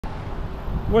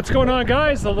What's going on,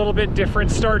 guys? A little bit different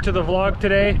start to the vlog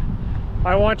today.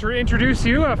 I want to introduce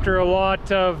you after a lot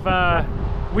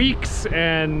of weeks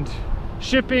and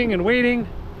shipping and waiting.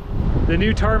 The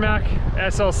new Tarmac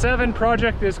SL7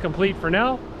 project is complete for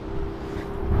now.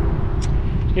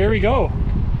 Here we go.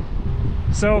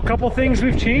 So a couple things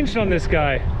we've changed on this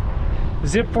guy.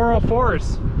 Zipp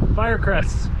 404s, fire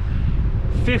crests,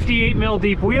 58mm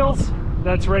deep wheels,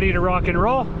 that's ready to rock and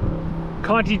roll.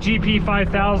 Conti GP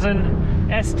 5000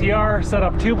 STR set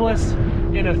up tubeless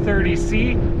in a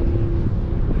 30C.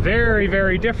 Very,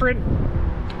 very different.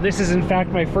 This is in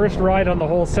fact my first ride on the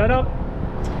whole setup.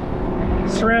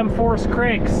 SRAM force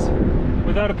cranks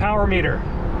without a power meter,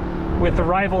 with the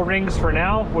rival rings for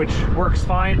now, which works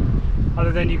fine.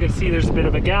 Other than you can see there's a bit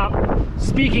of a gap.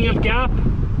 Speaking of gap,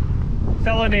 a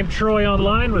fella named Troy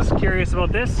online was curious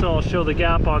about this, so I'll show the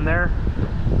gap on there.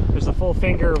 There's a full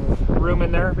finger of room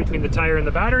in there between the tire and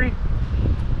the battery.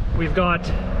 We've got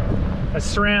a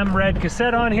SRAM red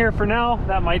cassette on here for now.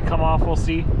 That might come off, we'll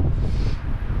see,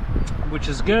 which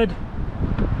is good.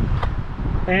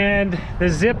 And the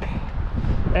Zipp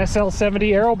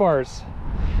SL70 Aero Bars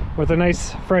with a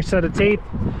nice fresh set of tape.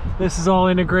 This is all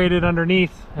integrated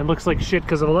underneath. It looks like shit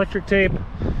because of electric tape,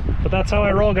 but that's how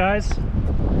I roll, guys.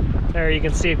 There, you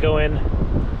can see it go in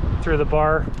through the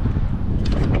bar.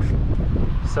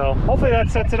 So hopefully that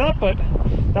sets it up, but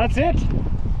that's it.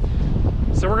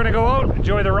 So we're gonna go out,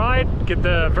 enjoy the ride, get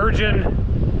the virgin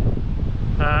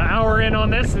hour in on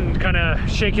this and kind of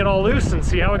shake it all loose and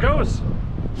see how it goes.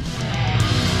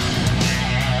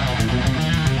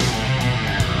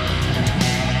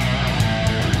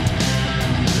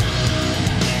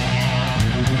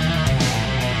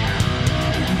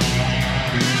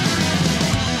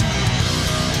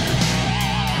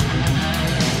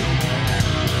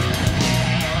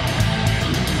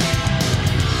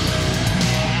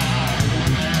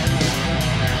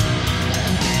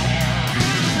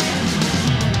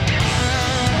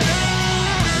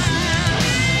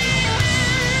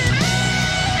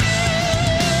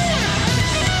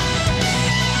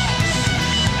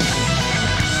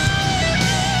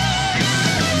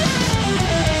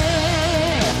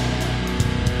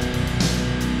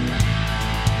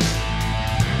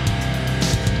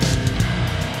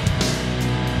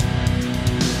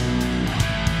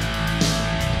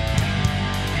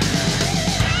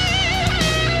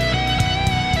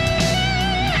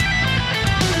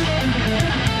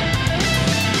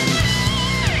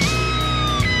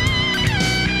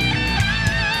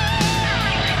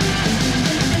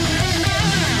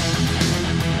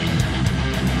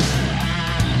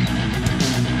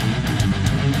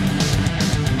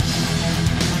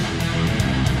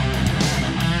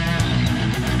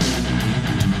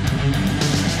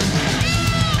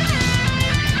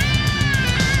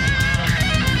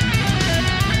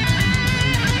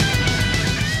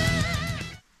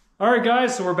 Alright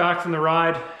guys, so we're back from the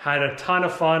ride. Had a ton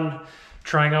of fun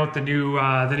trying out the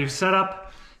new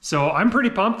setup. So I'm pretty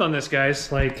pumped on this,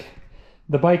 guys. Like,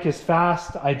 the bike is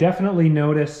fast. I definitely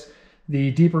notice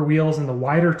the deeper wheels and the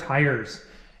wider tires.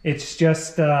 It's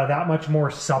just that much more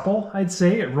supple, I'd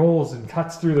say. It rolls and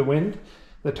cuts through the wind.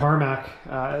 The Tarmac,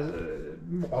 a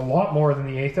lot more than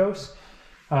the Athos.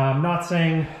 I'm not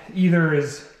saying either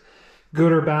is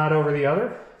good or bad over the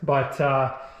other, but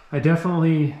I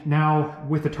definitely, now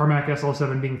with the Tarmac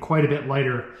SL7 being quite a bit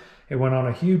lighter, it went on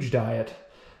a huge diet.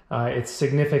 It's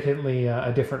significantly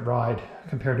a different ride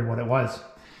compared to what it was.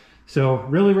 So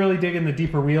really, really digging the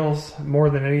deeper wheels more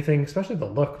than anything, especially the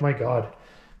look. My God,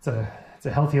 it's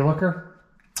a healthy looker.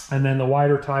 And then the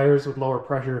wider tires with lower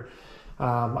pressure.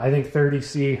 I think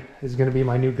 30C is going to be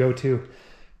my new go-to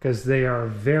because they are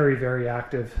very, very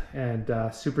active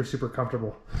and super, super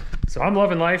comfortable. So I'm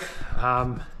loving life.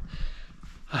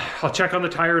 I'll check on the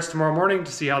tires tomorrow morning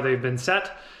to see how they've been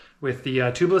set with the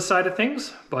tubeless side of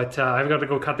things, but I've got to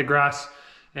go cut the grass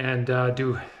and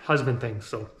do husband things.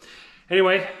 So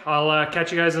anyway, I'll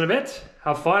catch you guys in a bit.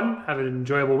 Have fun, have an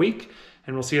enjoyable week,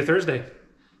 and we'll see you Thursday.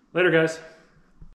 Later, guys.